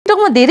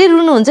टिकटकमा धेरै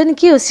रुनुहुन्छ नि,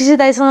 के हो शिशिर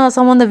दाइसँग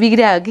सम्बन्ध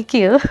बिग्रिया हो कि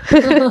के हो?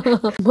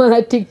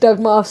 मलाई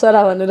टिकटकमा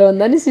अप्सरा भनेर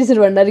भन्दा नि शिशिर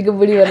भण्डारीको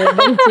बुढी भनेर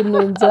पनि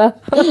चिन्नुहुन्छ,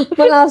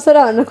 मलाई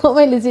अप्सरा भनेर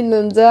कमैले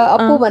चिन्नुहुन्छ,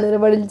 अपु भनेर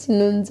बढीले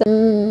चिन्नुहुन्छ।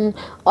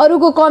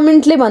 अरूको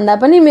कमेन्टले भन्दा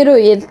पनि मेरो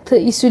हेल्थ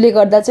इस्युले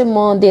गर्दा चाहिँ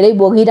म धेरै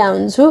भोगिरहेको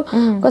हुन्छु।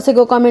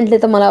 कसैको कमेन्टले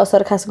त मलाई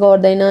असर खास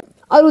गर्दैन।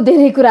 अरू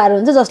धेरै कुराहरू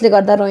हुन्छ जसले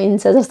गर्दा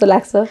रोइन्छ जस्तो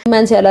लाग्छ।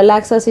 मान्छेहरूलाई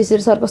लाग्छ शिशिर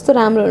सर कस्तो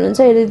राम्रो हुनुहुन्छ,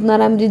 यदि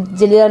नराम्री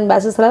झेलिरहनु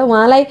भएको छ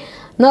उहाँलाई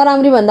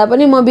नराम्री भन्दा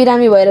पनि म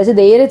बिरामी भएर चाहिँ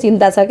धेरै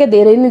चिन्ता छ क्या,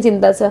 धेरै नै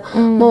चिन्ता छ।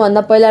 म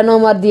भन्दा पहिला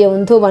नमरिदिए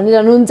हुन्थ्यो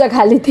भनिरहनुहुन्छ,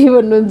 खालि त्यही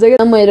भन्नुहुन्छ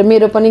क्या।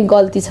 मेरो पनि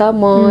गल्ती छ,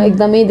 म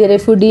एकदमै धेरै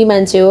फुडी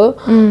मान्छे हो।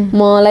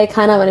 मलाई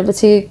खाना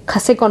भनेपछि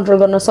खासै कन्ट्रोल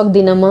गर्न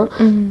सक्दिनँ म,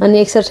 अनि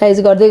एक्सर्साइज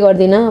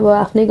गर्दिनँ। अब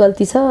आफ्नै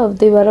गल्ती छ,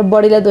 त्यही भएर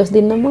बडीलाई दोष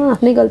दिन्न म,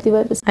 आफ्नै गल्ती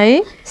भएपछि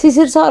है।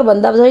 शिशिर सर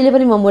भन्दा जहिले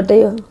पनि म मोटै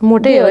हो,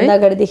 मोटै हो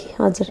अगाडिदेखि।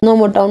 हजुर,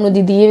 नमोटाउनु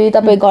दिदी,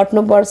 तपाईँ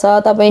घट्नुपर्छ,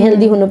 तपाईँ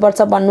हेल्दी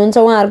हुनुपर्छ भन्नुहुन्छ।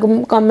 उहाँहरूको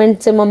कमेन्ट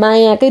चाहिँ म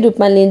मायाकै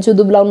रूपमा लिन्छु,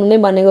 दुब्लाउनु नै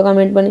भनेको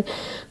कमेन्ट पनि।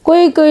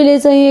 कोहीले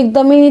चाहिँ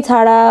एकदमै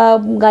छाडा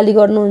गाली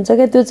गर्नुहुन्छ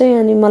क्या, त्यो चाहिँ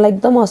अनि मलाई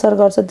एकदम असर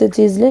गर्छ त्यो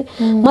चिजले।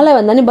 मलाई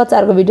भन्दा नि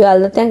बच्चाहरूको भिडियो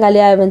हाल्दा त्यहाँ गाली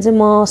आयो भने चाहिँ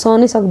म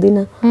सहनै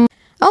सक्दिनँ।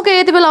 ओके,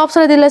 यति बेला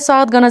अप्सरा दिदीलाई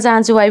स्वागत गर्न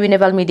चाहन्छु वाइबी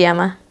नेपाल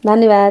मिडियामा।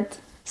 धन्यवाद।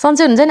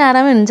 सन्चै हुनुहुन्छ नि,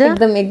 आरामै हुनुहुन्छ?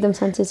 एकदम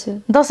सन्चै छु।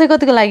 दसैँ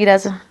कतिको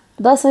लागिरहेछ?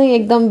 दसैँ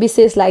एकदम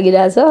विशेष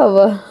लागिरहेछ। अब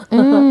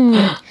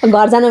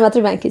घर जान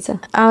मात्रै बाँकी छ।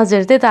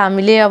 हजुर, त्यही त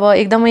हामीले अब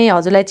एकदमै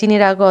हजुरलाई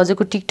चिनिरहेको,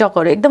 हजुरको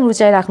टिकटकहरू एकदम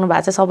रुचाइराख्नु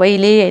भएको छ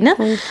सबैले होइन।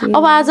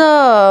 अब आज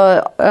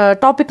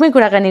टपिकमै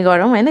कुराकानी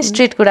गरौँ होइन,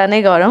 स्ट्रेट कुरा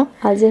नै गरौँ।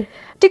 हजुर,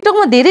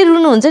 टिकटकमा धेरै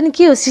रुनुहुन्छ नि,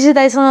 के हो शिशिर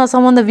दाइसँग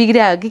सम्बन्ध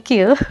बिग्रिया हो कि के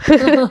हो?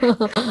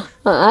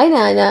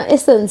 होइन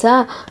यस्तो हुन्छ,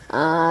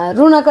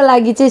 रुनको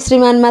लागि चाहिँ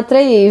श्रीमान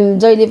मात्रै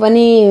जहिले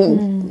पनि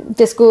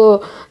त्यसको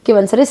के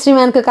भन्छ अरे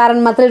श्रीमानको कारण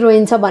मात्रै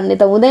रोइन्छ भन्ने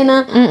त हुँदैन।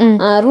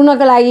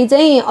 रुनको लागि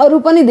चाहिँ अरू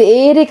पनि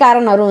धेरै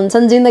कारणहरू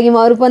हुन्छन् जिन्दगीमा,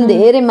 अरू पनि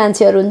धेरै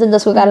मान्छेहरू हुन्छन्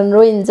जसको कारण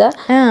रोइन्छ।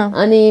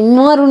 अनि म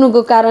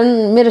रुनुको कारण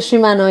मेरो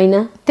श्रीमान होइन।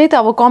 त्यही त,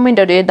 अब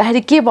कमेन्टहरू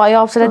हेर्दाखेरि के भयो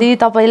अप्सरा दिदी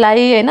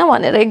तपाईँलाई होइन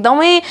भनेर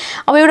एकदमै।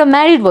 अब एउटा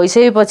म्यारिड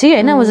भइसकेपछि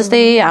होइन, अब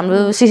जस्तै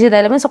हाम्रो शिशिर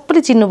दाइलाई पनि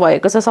सबैले चिन्नु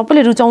भएको छ,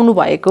 सबैले रुचाउनु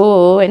भएको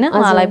हो होइन,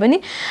 उहाँलाई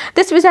पनि।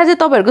 त्यस पछाडि चाहिँ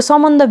तपाईँहरूको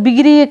सम्बन्ध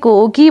बिग्रिएको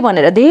हो कि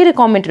भनेर धेरै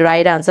कमेन्टहरू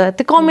आइरहन्छ,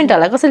 त्यो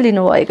कमेन्टहरूलाई कसरी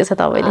लिनुभएको छ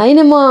तपाईँले? होइन,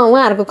 म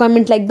उहाँहरूको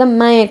कमेन्टलाई एकदम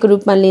मायाको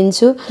रूपमा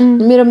लिन्छु।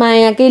 मेरो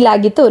मायाकै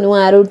लागि त हो नि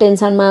उहाँहरू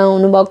टेन्सनमा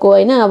हुनुभएको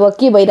होइन। अब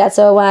के भइरहेछ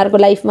उहाँहरूको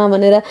लाइफमा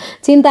भनेर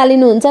चिन्ता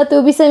लिनुहुन्छ, त्यो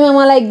विषयमा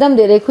मलाई एकदम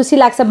धेरै खुसी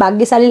लाग्छ,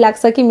 भाग्यशाली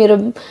लाग्छ कि मेरो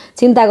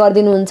चिन्ता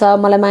गरिदिनुहुन्छ,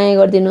 मलाई माया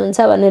गरिदिनुहुन्छ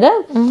भनेर।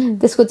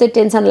 त्यसको चाहिँ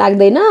टेन्सन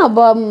लाग्दैन। अब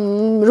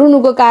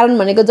रुनुको कारण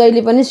भनेको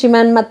जहिले पनि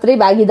श्रीमान मात्रै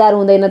भागीदार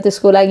हुँदैन,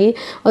 त्यसको लागि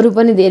अरू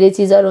पनि धेरै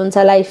चिजहरू हुन्छ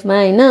लाइफमा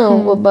होइन।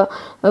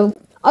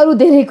 अरू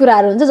धेरै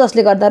कुराहरू हुन्छ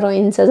जसले गर्दा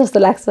रोइन्छ जस्तो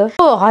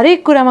लाग्छ।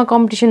 हरेक कुरामा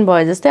कम्पिटिसन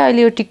भयो जस्तै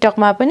अहिले यो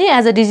टिकटकमा पनि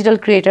एज अ डिजिटल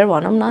क्रिएटर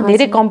भनौँ न,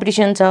 धेरै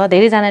कम्पिटिसन छ,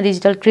 धेरैजना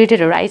डिजिटल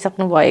क्रिएटरहरू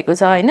आइसक्नु भएको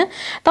छ होइन।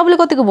 तपाईँले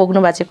कतिको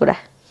भोग्नु भएको छ कुरा?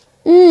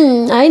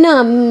 होइन,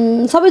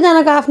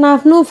 सबैजनाको आफ्नो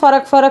आफ्नो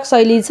फरक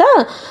शैली छ।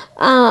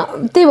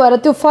 त्यही भएर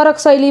त्यो फरक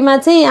शैलीमा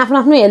चाहिँ आफ्नो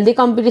आफ्नो हेल्दी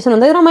कम्पिटिसन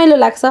हुँदा रमाइलो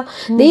लाग्छ।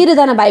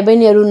 धेरैजना भाइ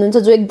बहिनीहरू हुनुहुन्छ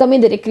जो एकदमै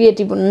धेरै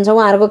क्रिएटिभ हुनुहुन्छ,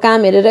 उहाँहरूको काम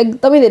हेरेर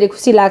एकदमै धेरै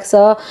खुसी लाग्छ।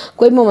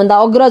 कोही मभन्दा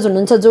अग्रज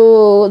हुनुहुन्छ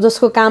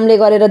जसको कामले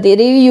गरेर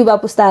धेरै युवा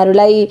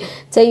पुस्ताहरूलाई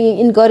चाहिँ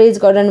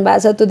इन्करेज गरिरहनु भएको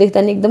छ, त्यो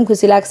देख्दा नि एकदम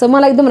खुसी लाग्छ।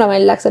 मलाई एकदम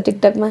रमाइलो लाग्छ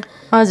टिकटकमा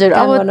हजुर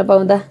काम गर्न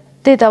पाउँदा।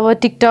 त्यही त, अब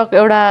टिकटक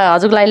एउटा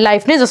हजुरलाई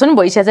लाइफ नै जस्तो पनि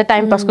भइसकेको छ,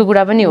 टाइम पासको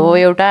कुरा पनि हो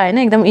एउटा होइन,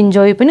 एकदम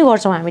इन्जोय पनि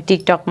गर्छौँ हामी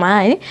टिकटकमा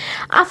है।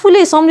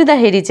 आफूले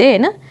सम्झिँदाखेरि चाहिँ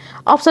होइन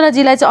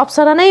अप्सराजीलाई चाहिँ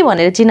अप्सरा नै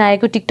भनेर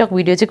चिनाएको टिकटक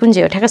भिडियो चाहिँ कुन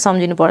चाहिँ हो ठ्याक्क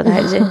सम्झिनु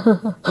पर्दाखेरि चाहिँ?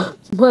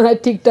 मलाई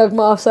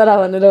टिकटकमा अप्सरा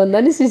भनेर भन्दा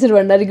नि शिशिर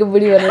भण्डारीको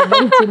बुढी भनेर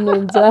पनि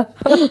चिन्नुहुन्छ,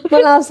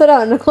 मलाई अप्सरा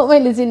भनेर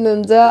कमैले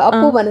चिन्नुहुन्छ,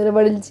 अपु भनेर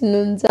बढीले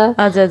चिन्नुहुन्छ।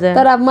 हजुर,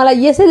 तर अब मलाई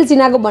यसैले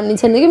चिनाएको भन्ने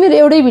छैन कि मेरो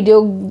एउटै भिडियो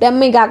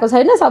ड्याम्मै गएको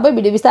छैन, सबै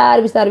भिडियो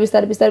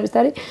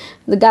बिस्तारै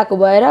गएको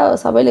भएर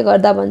सबैले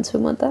गर्दा भन्छु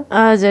म त।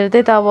 हजुर,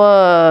 त्यही त,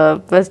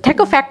 अब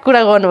ठ्याक्क फ्याक्ट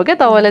कुरा गर्नु हो क्या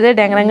तपाईँले चाहिँ,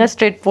 ड्याङराङ्गा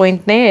स्ट्रेट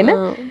पोइन्ट नै होइन।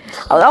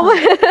 अब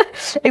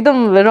एकदम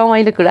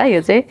रमाइलो कुरा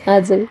यो चाहिँ।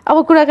 हजुर,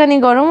 अब कुराकानी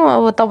गरौँ।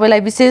 अब तपाईँलाई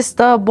विशेष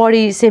त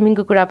बडी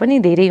सेमिङको कुरा पनि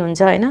धेरै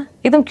हुन्छ होइन,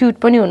 एकदम क्युट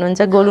पनि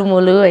हुनुहुन्छ,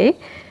 गोलुमोलु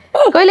है।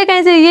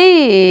 कहिलेकाहीँ चाहिँ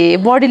यही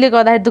बडीले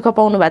गर्दाखेरि दुःख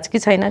पाउनु भएको छ कि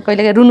छैन?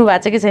 कहिलेकाहीँ रुनु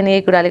भएको छ कि छैन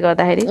यही कुराले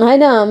गर्दाखेरि?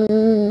 होइन,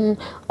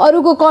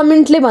 अरूको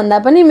कमेन्टले भन्दा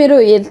पनि मेरो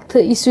हेल्थ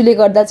इस्युले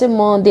गर्दा चाहिँ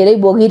म धेरै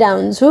भोगिरहेको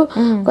हुन्छु।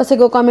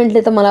 कसैको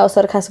कमेन्टले त मलाई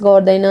असर खास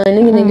गर्दैन होइन,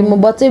 किनकि म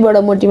बच्चैबाट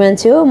मोटी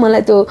मान्छे हो,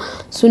 मलाई त्यो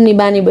सुन्ने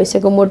बानी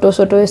भइसक्यो, मोटो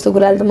सोटो यस्तो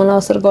कुराले त मलाई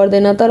असर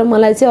गर्दैन। तर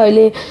मलाई चाहिँ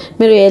अहिले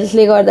मेरो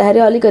हेल्थले गर्दाखेरि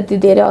अलिकति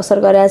धेरै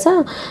असर गरेको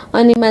छ।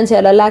 अनि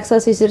मान्छेहरूलाई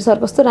लाग्छ शिशिर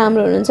सर कस्तो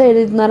राम्रो हुनुहुन्छ,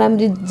 यदि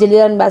नराम्री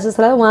झेलिरहनु भएको छ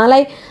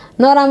उहाँलाई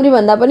नराम्री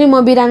भन्दा पनि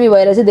म बिरामी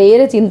भएर चाहिँ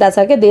धेरै चिन्ता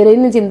छ क्या, धेरै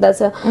नै चिन्ता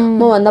छ।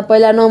 म भन्दा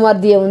पहिला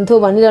नमरिदिए हुन्थ्यो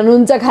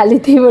भनिरहनुहुन्छ, खालि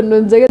त्यही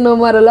भन्नुहुन्छ क्या,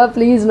 नमर होला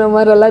प्लिज,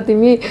 नमर होला,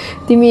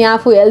 तिमी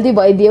आफू हेल्दी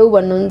भइदियौ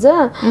भन्नुहुन्छ।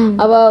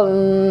 अब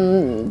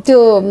त्यो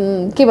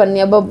के भन्ने,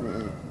 अब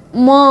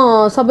म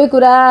सबै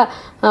कुरा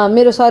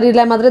मेरो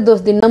शरीरलाई मात्रै दोष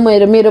दिन्न,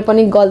 मेरो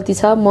पनि गल्ती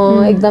छ।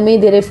 म एकदमै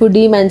धेरै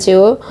फुडी मान्छे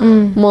हो।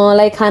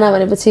 मलाई खाना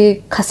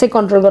भनेपछि खासै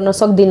कन्ट्रोल गर्न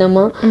सक्दिनँ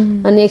म,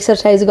 अनि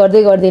एक्सर्साइज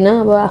गर्दिनँ।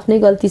 अब आफ्नै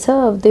गल्ती छ,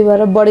 त्यही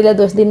भएर बडीलाई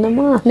दोष दिन्न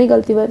म, आफ्नै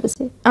गल्ती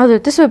भएपछि। हजुर,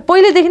 त्यसो भए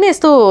पहिलेदेखि नै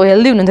यस्तो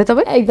हेल्दी हुनुहुन्थ्यो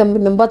तपाईँ?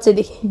 एकदम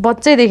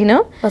बच्चैदेखि न।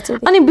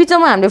 अनि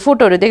बिचमा हामीले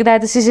फोटोहरू देख्दा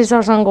त शिशिर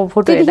सरसँगको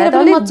फोटो हेर्दा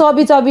म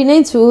चबी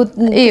नै छु,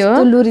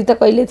 लुरी त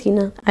कहिले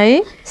थिइनँ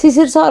है।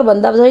 शिशिर सर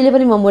भन्दा जहिले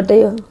पनि म मोटै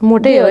हो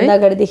हो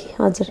अगाडिदेखि।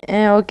 हजुर,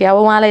 ओके। अब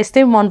उहाँलाई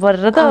यस्तै मन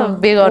परेर त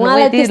बे गर्नु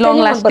लङ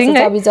लास्टिङ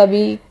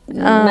चबी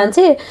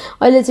मान्छे।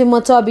 अहिले चाहिँ म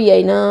चबी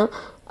होइन,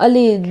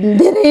 अलि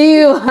धेरै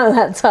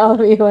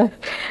चबी भयो।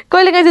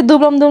 कहिलेकाहीँ चाहिँ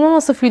दुब्लम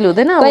जस्तो फिल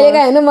हुँदैन?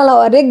 कहिलेकाहीँ होइन, मलाई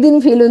हरेक दिन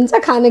फिल हुन्छ।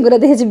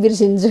 खानेकुरादेखि चाहिँ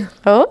बिर्सिन्छु।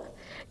 हो,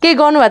 केही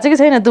गर्नु भएको छ कि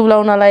छैन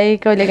दुब्लाउनलाई?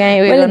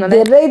 कहिलेकाहीँ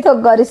धेरै थोक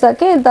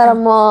गरिसकेँ, तर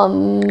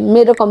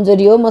मेरो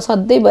कमजोरी हो, म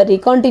सधैँभरि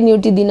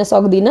कन्टिन्युटी दिन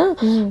सक्दिनँ।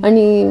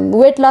 अनि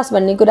वेट लस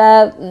भन्ने कुरा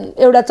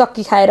एउटा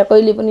चक्की खाएर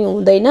कहिले पनि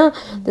हुँदैन।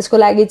 त्यसको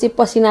लागि चाहिँ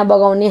पसिना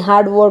बगाउने,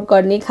 हार्ड वर्क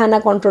गर्ने, खाना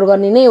कन्ट्रोल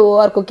गर्ने नै हो,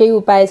 अर्को केही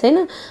उपाय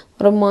छैन।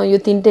 र म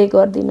यो तिनटै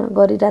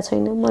गरिरहेको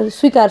छैन। म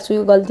स्वीकार्छु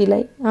यो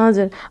गल्तीलाई।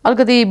 हजुर,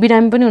 अलिकति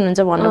बिरामी पनि हुनुहुन्छ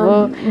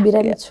भन्नुभयो।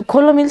 बिरामी छु।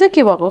 खोल्न मिल्छ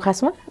के भएको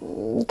खासमा?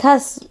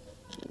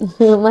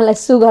 मलाई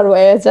सुगर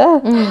भएछ,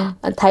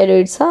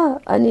 थाइरोइड छ,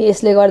 अनि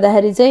यसले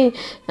गर्दाखेरि चाहिँ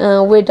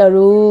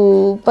वेटहरू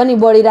पनि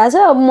बढिरहेछ।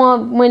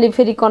 मैले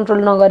फेरि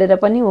कन्ट्रोल नगरेर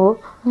पनि हो।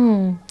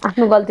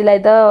 आफ्नो गल्तीलाई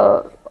त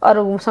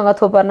अरूसँग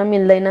थोपर्न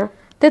मिल्दैन।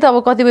 त्यही त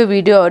अब कतिपय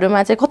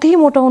भिडियोहरूमा चाहिँ कति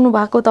मोटाउनु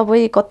भएको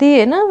तपाईँ, कति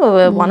होइन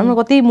भनौँ न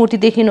कति मोटी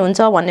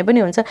देखिनुहुन्छ भन्ने पनि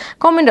हुन्छ।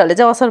 कमेन्टहरूले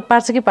चाहिँ असर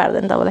पार्छ कि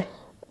पार्दैन तपाईँलाई?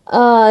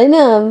 होइन,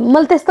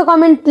 मलाई त्यस्तो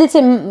कमेन्टले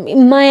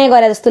चाहिँ माया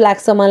गरे जस्तो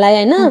लाग्छ मलाई।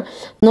 होइन,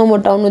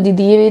 नमोटाउनु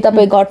दिदी,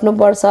 तपाईँ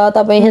घट्नुपर्छ,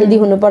 तपाईँ हेल्दी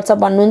हुनुपर्छ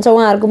भन्नुहुन्छ।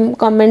 उहाँहरूको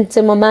कमेन्ट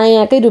चाहिँ म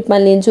मायाकै रूपमा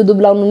लिन्छु,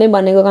 दुब्लाउनु नै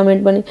भनेको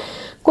कमेन्ट पनि।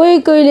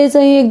 कहिले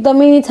चाहिँ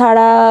एकदमै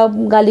छाडा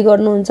गाली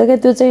गर्नुहुन्छ क्या,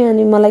 त्यो चाहिँ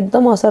अनि मलाई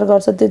एकदम असर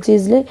गर्छ त्यो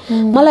चिजले।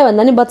 मलाई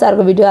भन्दा नि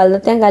बच्चाहरूको भिडियो हाल्दा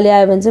त्यहाँ गाली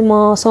आयो भने चाहिँ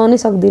म सहनै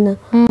सक्दिनँ।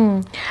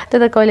 त्यही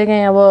त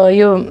कहिलेकाहीँ अब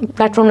यो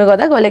प्लेटफर्मले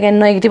गर्दा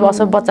कहिलेकाहीँ नेगेटिभ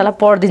असर बच्चालाई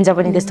पर्दिन्छ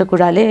पनि त्यस्तो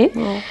कुराले है।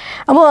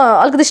 अब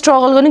अलिकति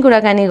स्ट्रगलको नि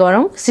कुराकानी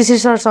गरौँ, शिशिर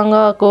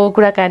सरसँगको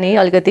कुराकानी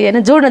अलिकति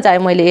होइन जोड्न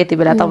चाहेँ मैले यति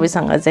बेला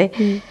तपाईँसँग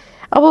चाहिँ।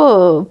 अब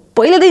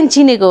पहिलादेखि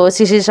चिनेको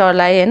शिशिर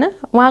सरलाई होइन,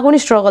 उहाँको नि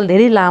स्ट्रगल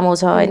धेरै लामो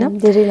छ होइन,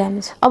 धेरै लामो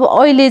छ। अब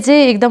अहिले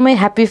चाहिँ एकदमै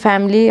ह्याप्पी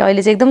फ्यामिली,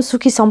 अहिले चाहिँ एकदम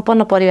सुखी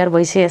सम्पन्न परिवार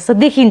भइसक्यो जस्तो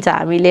देखिन्छ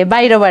हामीले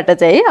बाहिरबाट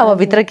चाहिँ है। अब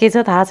भित्र के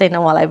छ थाहा छैन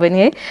मलाई पनि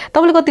है।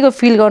 तपाईँले कतिको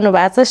फिल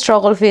गर्नुभएको छ?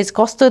 स्ट्रगल फेज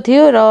कस्तो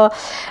थियो र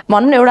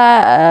भनौँ न एउटा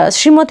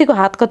श्रीमतीको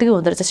हात कतिको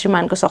हुँदो रहेछ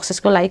श्रीमानको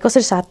सक्सेसको लागि?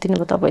 कसरी साथ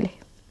दिनुभयो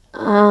तपाईँले?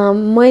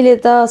 मैले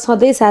त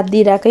सधैँ साथ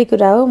दिइरहेकै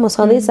कुरा हो, म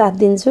सधैँ साथ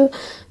दिन्छु।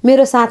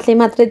 मेरो साथले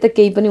मात्रै त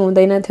केही पनि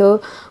हुँदैन थियो।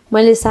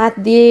 मैले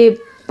साथ दिए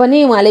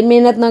पनि उहाँले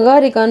मेहनत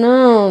नगरिकन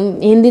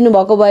हिँडिदिनु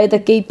भएको भए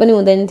त केही पनि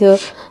हुँदैन थियो।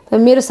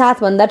 मेरो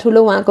साथभन्दा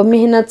ठुलो उहाँको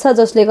मेहनत छ,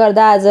 जसले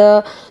गर्दा आज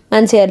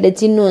मान्छेहरूले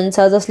चिन्नुहुन्छ,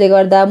 जसले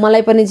गर्दा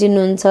मलाई पनि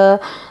चिन्नुहुन्छ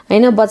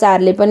होइन।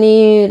 बच्चाहरूले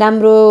पनि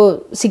राम्रो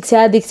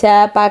शिक्षा दीक्षा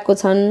पाएको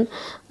छन्,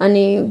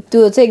 अनि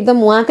त्यो चाहिँ एकदम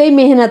उहाँकै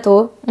मेहनत हो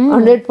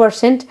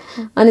 100%।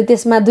 अनि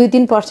त्यसमा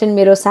 2-3%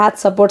 मेरो साथ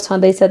सपोर्ट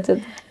छँदैछ। त्यो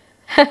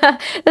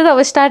त्यो त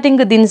अब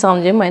स्टार्टिङको दिन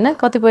सम्झौँ होइन।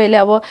 कतिपयले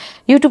अब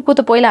युट्युबको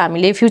त पहिला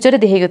हामीले फ्युचरै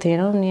देखेको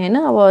थिएनौँ नि होइन।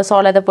 अब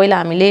सरलाई त पहिला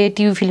हामीले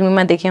टिभी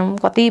फिल्ममा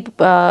देख्यौँ, कति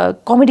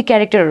कमेडी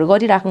क्यारेक्टरहरू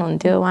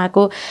गरिराख्नुहुन्थ्यो।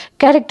 उहाँको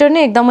क्यारेक्टर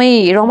नै एकदमै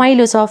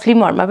रमाइलो छ।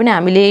 फिल्महरूमा पनि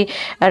हामीले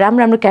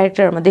राम्रो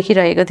क्यारेक्टरहरूमा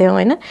देखिरहेको थियौँ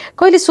होइन।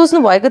 कहिले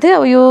सोच्नु भएको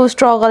थियो अब यो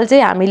स्ट्रगल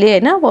चाहिँ हामीले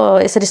होइन अब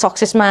यसरी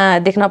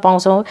सक्सेसमा देख्न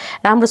पाउँछौँ,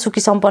 राम्रो सुखी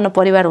सम्पन्न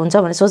परिवार हुन्छ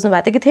भनेर सोच्नु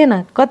भएको थियो कि थिएन?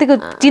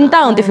 कतिको चिन्ता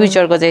हुन्थ्यो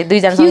फ्युचरको चाहिँ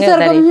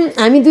दुईजनासँग?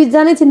 हामी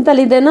दुईजनै चिन्ता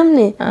लिँदैनौँ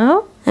नि।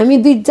 हामी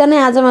दुईजनै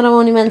आजमा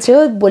रमाउने मान्छे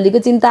हो, भोलिको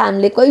चिन्ता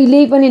हामीले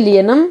कहिल्यै पनि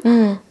लिएनौँ।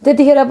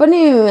 त्यतिखेर पनि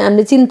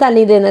हामीले चिन्ता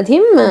लिँदैन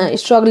थियौँ।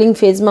 स्ट्रगलिङ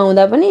फेजमा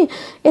हुँदा पनि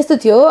यस्तो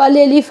थियो,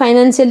 अलिअलि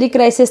फाइनेन्सियली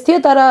क्राइसिस थियो,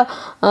 तर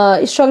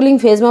स्ट्रगलिङ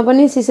फेजमा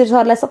पनि शिशिर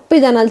सरलाई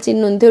सबैजनाले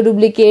चिन्नुहुन्थ्यो,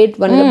 डुप्लिकेट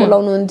भनेर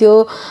बोलाउनुहुन्थ्यो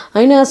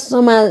होइन।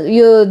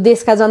 यो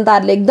देशका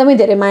जनताहरूले एकदमै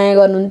धेरै माया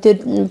गर्नुहुन्थ्यो।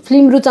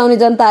 फिल्म रुचाउने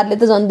जनताहरूले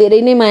त झन्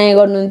धेरै नै माया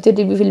गर्नुहुन्थ्यो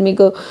टिभी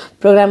फिल्मीको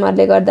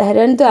प्रोग्रामहरूले गर्दाखेरि।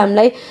 अनि त्यो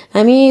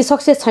हामी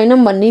सक्सेस छैनौँ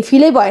भन्ने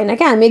फिलै भएन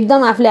क्या। हामी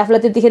एकदम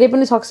आफूलाई त्यतिखेर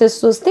पनि सक्सेस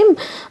सोच्थ्यौँ,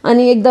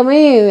 अनि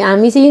एकदमै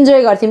हामी चाहिँ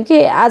इन्जोय गर्थ्यौँ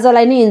कि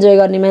आजलाई नै इन्जोय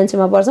गर्ने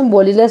मान्छेमा पर्छौँ,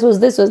 भोलिलाई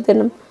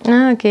सोच्दैनौँ।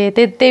 ओके,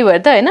 त्यही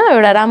भएर त होइन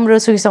एउटा राम्रो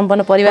सुखी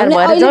सम्पन्न परिवार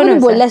भएर जानु।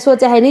 भोलिलाई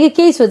सोचे होइन कि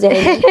केही सोचे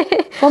होइन,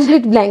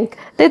 कम्प्लिट ब्ल्याङ्क।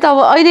 त्यही त अब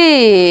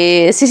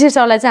अहिले शिशिर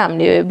सरलाई चाहिँ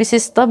हामीले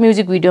विशेष त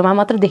म्युजिक भिडियोमा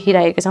मात्र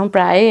देखिरहेको छौँ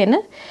प्रायः होइन।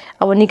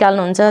 अब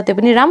निकाल्नुहुन्छ त्यो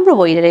पनि राम्रो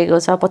भइरहेको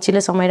छ, पछिल्लो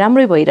समय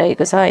राम्रै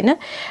भइरहेको छ होइन।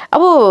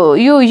 अब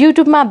यो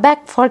युट्युबमा ब्याक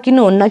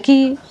फर्किनुहुन्न कि?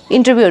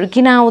 इन्टरभ्यूहरू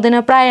किन आउँदैन,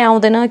 प्रायः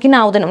आउँदैन, किन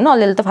आउँदैन भने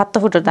अलिअलि त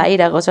फात्तफुटहरू त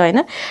आइरहेको छ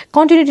होइन।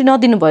 कन्टिन्युटी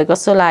नदिनु भएको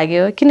जस्तो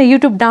लाग्यो, किन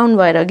युट्युब डाउन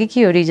भएर कि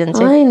के हो रिजन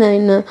चाहिँ?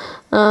 होइन,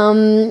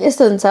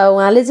 यस्तो हुन्छ,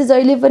 उहाँले चाहिँ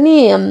जहिले पनि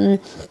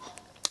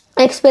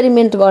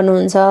एक्सपेरिमेन्ट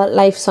गर्नुहुन्छ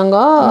लाइफसँग,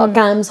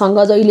 कामसँग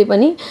जहिले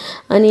पनि।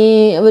 अनि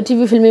अब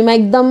टिभी फिल्मीमा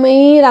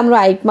एकदमै राम्रो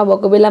हाइपमा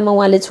भएको बेलामा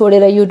उहाँले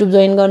छोडेर युट्युब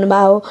जोइन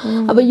गर्नुभयो।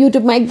 अब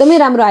युट्युबमा एकदमै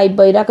राम्रो हाइप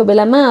भइरहेको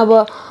बेलामा अब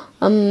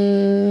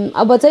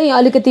अब चाहिँ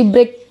अलिकति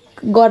ब्रेक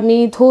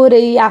गर्ने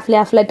थोरै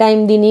आफूलाई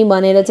टाइम दिने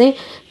भनेर चाहिँ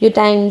यो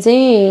टाइम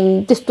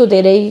चाहिँ त्यस्तो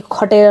धेरै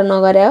खटेर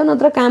नगरे हो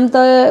नत्र काम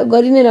त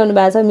गरि नै रहनु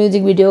भएको छ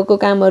म्युजिक भिडियोको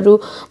कामहरू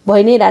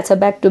भइ नै रहेछ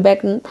ब्याक टु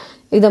ब्याक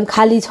एकदम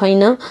खाली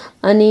छैन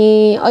अनि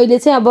अहिले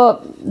चाहिँ अब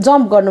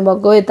जम्प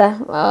गर्नुभएको यता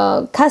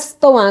खास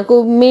त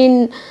उहाँको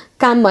मेन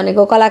काम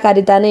भनेको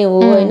कलाकारिता नै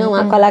हो हैन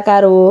उहाँ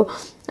कलाकार हो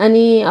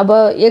अनि अब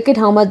एकै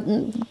ठाउँमा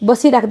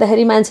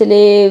बसिराख्दाखेरि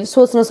मान्छेले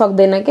सोच्न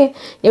सक्दैन के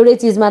एउटै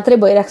चीज मात्रै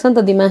भइराख्छ नि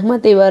त दिमागमा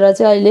त्यही भएर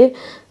चाहिँ अहिले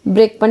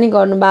ब्रेक पनि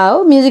गर्नुभयो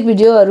हो म्युजिक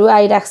भिडियोहरू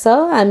आइराख्छ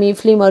हामी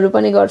फिल्महरू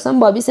पनि गर्छौँ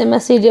भविष्यमा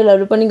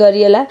सिरियलहरू पनि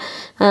गरिएला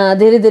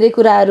धेरै धेरै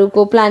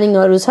कुराहरूको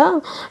प्लानिङहरू छ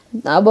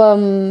अब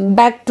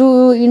ब्याक टु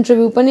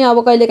इन्टरभ्यू पनि अब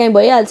कहिलेकाहीँ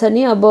भइहाल्छ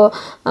नि अब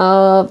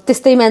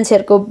त्यस्तै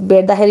मान्छेहरूको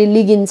भेट्दाखेरि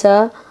लिगिन्छ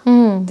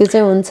त्यो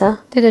चाहिँ हुन्छ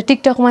त्यही त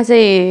टिकटकमा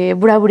चाहिँ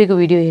बुढाबुढीको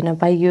भिडियो हेर्न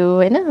पाइयो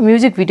होइन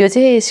म्युजिक भिडियो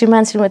चाहिँ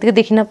श्रीमान श्रीमतीको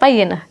देखिन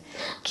पाइएन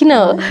किन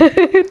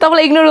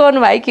तपाईँलाई इग्नोर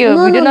गर्नुभयो के हो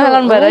भिडियो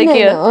नहाल्नु भएर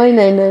के हो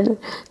होइन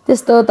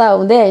त्यस्तो त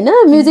हुँदै होइन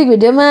म्युजिक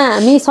भिडियोमा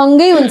हामी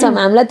सँगै हुन्छौँ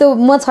हामीलाई त्यो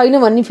म छैन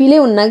भन्ने फिलै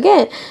हुन्न के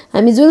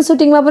हामी जुन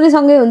सुटिङमा पनि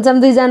सँगै हुन्छौँ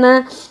दुईजना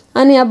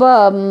अनि अब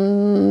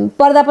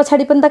पर्दा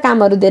पछाडि पनि त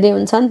कामहरू धेरै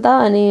हुन्छ नि त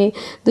अनि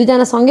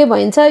दुईजना सँगै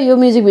भइन्छ यो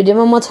म्युजिक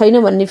भिडियोमा म छैन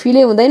भन्ने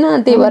फिलै हुँदैन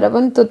त्यही भएर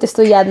पनि त्यो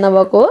त्यस्तो याद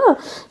नभएको हो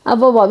अब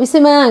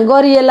भविष्यमा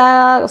गरिएला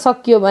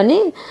सकियो भने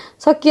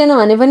सकिएन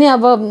भने पनि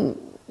अब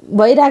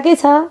भइराकै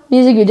छ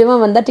म्युजिक भिडियोमा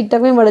भन्दा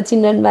टिकटकमैबाट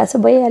चिनिरहनु भएको छ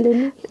भइहाल्यो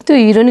नि त्यो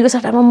हिरोइनको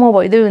सट्टामा म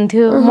भइदियो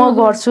हुन्थ्यो म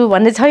गर्छु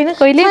भन्ने छैन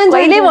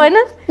कहिले भएन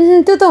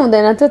त्यो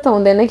त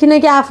हुँदैन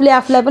किनकि आफूले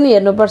आफूलाई पनि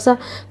हेर्नुपर्छ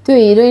त्यो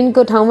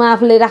हिरोइनको ठाउँमा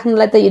आफूले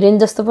राख्नुलाई त हिरोइन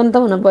जस्तो पनि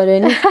त हुन पर्यो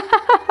नि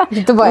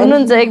त्यो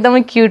हुनुहुन्छ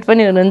एकदमै क्युट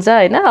पनि हुनुहुन्छ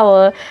होइन अब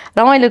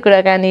रमाइलो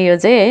कुराकानी यो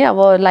चाहिँ है अब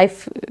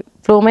लाइफ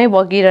फ्लोमै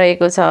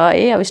बगिरहेको छ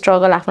है अब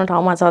स्ट्रगल आफ्नो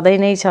ठाउँमा छँदै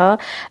नै छ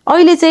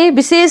अहिले चाहिँ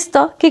विशेष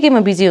त केमा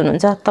बिजी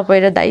हुनुहुन्छ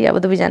तपाईँ र दाइ अब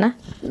दुईजना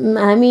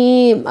हामी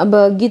अब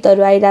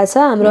गीतहरू आइरहेछ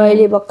हाम्रो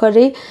अहिले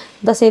भर्खरै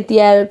दसैँ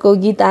तिहारको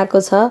गीत आएको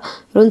छ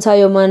रुन्छ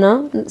यो मन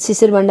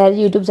शिशिर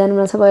भण्डारी युट्युब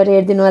च्यानलमा छ गएर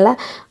हेरिदिनु होला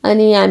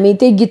अनि हामी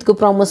त्यही गीतको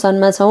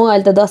प्रमोसनमा छौँ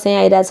अहिले त दसैँ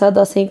आइरहेछ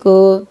दसैँको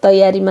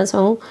तयारीमा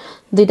छौँ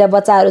दुईटा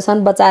बच्चाहरू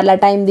छन् बच्चाहरूलाई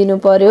टाइम दिनु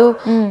पर्यो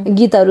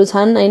गीतहरू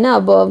छन् होइन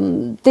अब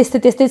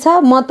त्यस्तै छ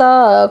म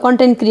त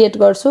कन्टेन्ट क्रिएट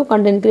गर्छु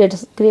कन्टेन्ट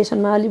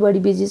क्रिएसनमा अलि बढी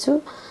बिजी छु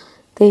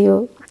त्यही हो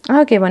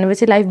ओके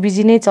भनेपछि लाइफ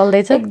बिजी नै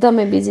चल्दैछ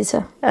एकदमै बिजी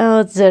छ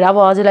हजुर अब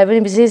हजुरलाई पनि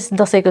विशेष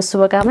दसैँको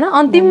शुभकामना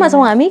अन्तिममा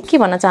छौँ हामी के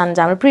भन्न चाहन्छ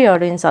हाम्रो प्रिय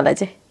अडियन्सहरूलाई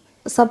चाहिँ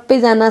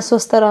सबैजना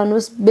स्वस्थ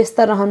रहनुहोस् व्यस्त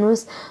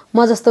रहनुहोस्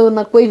म जस्तो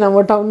कोही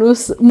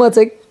नमोटाउनुहोस् म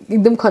चाहिँ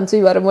एकदम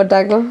खन्चुई भएर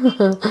मोटाएको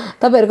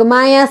तपाईँहरूको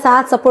माया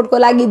साथ सपोर्टको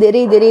लागि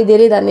धेरै धेरै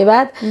धेरै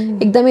धन्यवाद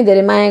एकदमै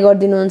धेरै माया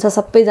गरिदिनुहुन्छ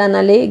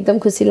सबैजनाले एकदम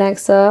खुसी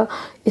लाग्छ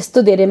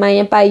यस्तो धेरै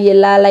माया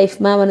पाइएला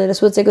लाइफमा भनेर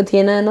सोचेको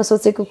थिएन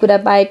नसोचेको कुरा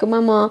पाएकोमा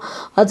म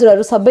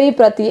हजुरहरू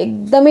सबैप्रति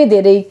एकदमै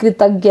धेरै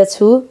कृतज्ञ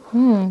छु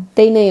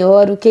त्यही नै हो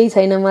अरू केही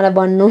छैन मलाई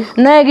भन्नु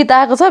नयाँ गीत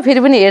आएको छ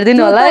फेरि पनि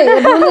हेरिदिनु होला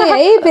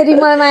है फेरि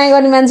मलाई माया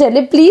गर्ने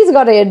मान्छेहरूले प्लिज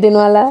गरेर हेरिदिनु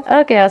होला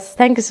ओके हस्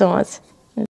थ्याङ्क यू सो मच